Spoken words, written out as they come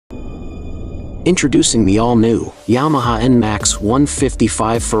Introducing the all-new Yamaha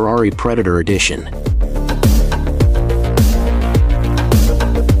NMAX-155 Ferrari Predator Edition.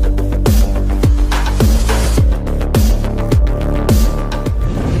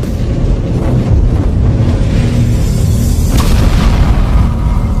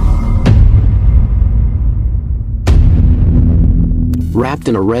 Wrapped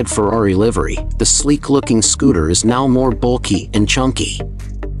in a red Ferrari livery, the sleek-looking scooter is now more bulky and chunky.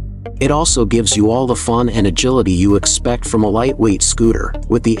 It also gives you all the fun and agility you expect from a lightweight scooter,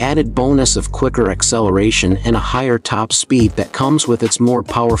 with the added bonus of quicker acceleration and a higher top speed that comes with its more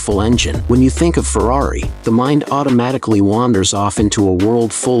powerful engine. When you think of Ferrari, the mind automatically wanders off into a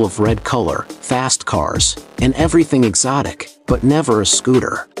world full of red color, fast cars, and everything exotic, but never a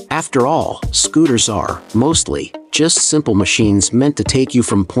scooter. After all, scooters are, mostly, just simple machines meant to take you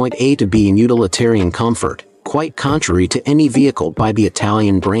from point A to B in utilitarian comfort, quite contrary to any vehicle by the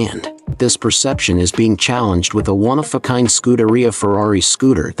Italian brand. This perception is being challenged with a one-of-a-kind Scuderia Ferrari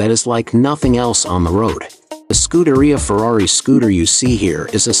scooter that is like nothing else on the road. The Scuderia Ferrari scooter you see here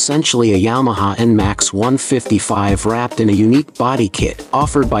is essentially a Yamaha NMAX-155 wrapped in a unique body kit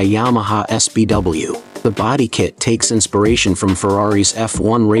offered by Yamaha SBW. The body kit takes inspiration from Ferrari's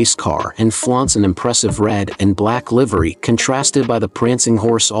F1 race car and flaunts an impressive red and black livery contrasted by the prancing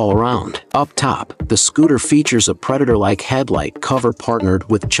horse all around. Up top, the scooter features a Predator-like headlight cover partnered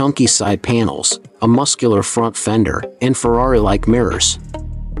with chunky side panels, a muscular front fender, and Ferrari-like mirrors.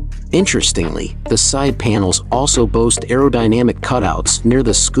 Interestingly, the side panels also boast aerodynamic cutouts near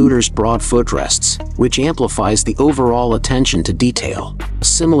the scooter's broad footrests, which amplifies the overall attention to detail. A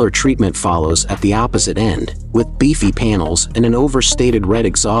similar treatment follows at the opposite end, with beefy panels and an overstated red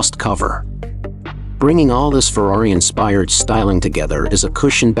exhaust cover. Bringing all this Ferrari-inspired styling together is a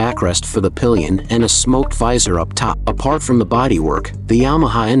cushioned backrest for the pillion and a smoked visor up top. Apart from the bodywork, the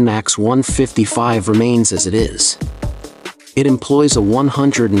Yamaha NMAX-155 remains as it is. It employs a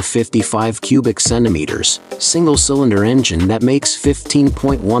 155 cubic centimeters, single-cylinder engine that makes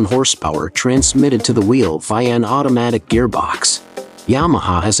 15.1 horsepower transmitted to the wheel via an automatic gearbox.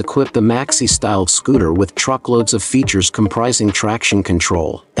 Yamaha has equipped the maxi-styled scooter with truckloads of features comprising traction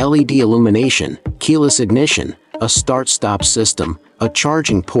control, LED illumination, keyless ignition, a start-stop system, a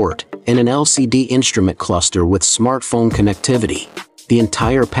charging port, and an LCD instrument cluster with smartphone connectivity. The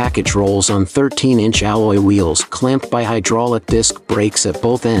entire package rolls on 13-inch alloy wheels clamped by hydraulic disc brakes at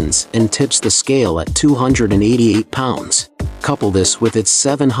both ends and tips the scale at 288 pounds. Couple this with its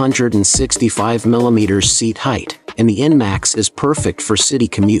 765mm seat height, and the NMAX is perfect for city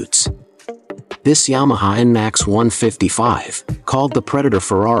commutes. This Yamaha NMAX-155, called the Predator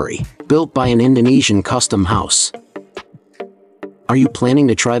Ferrari, built by an Indonesian custom house. Are you planning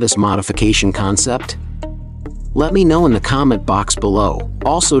to try this modification concept? Let me know in the comment box below.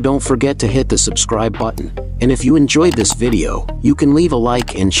 Also, don't forget to hit the subscribe button. And if you enjoyed this video, you can leave a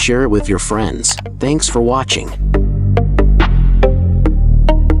like and share it with your friends. Thanks for watching.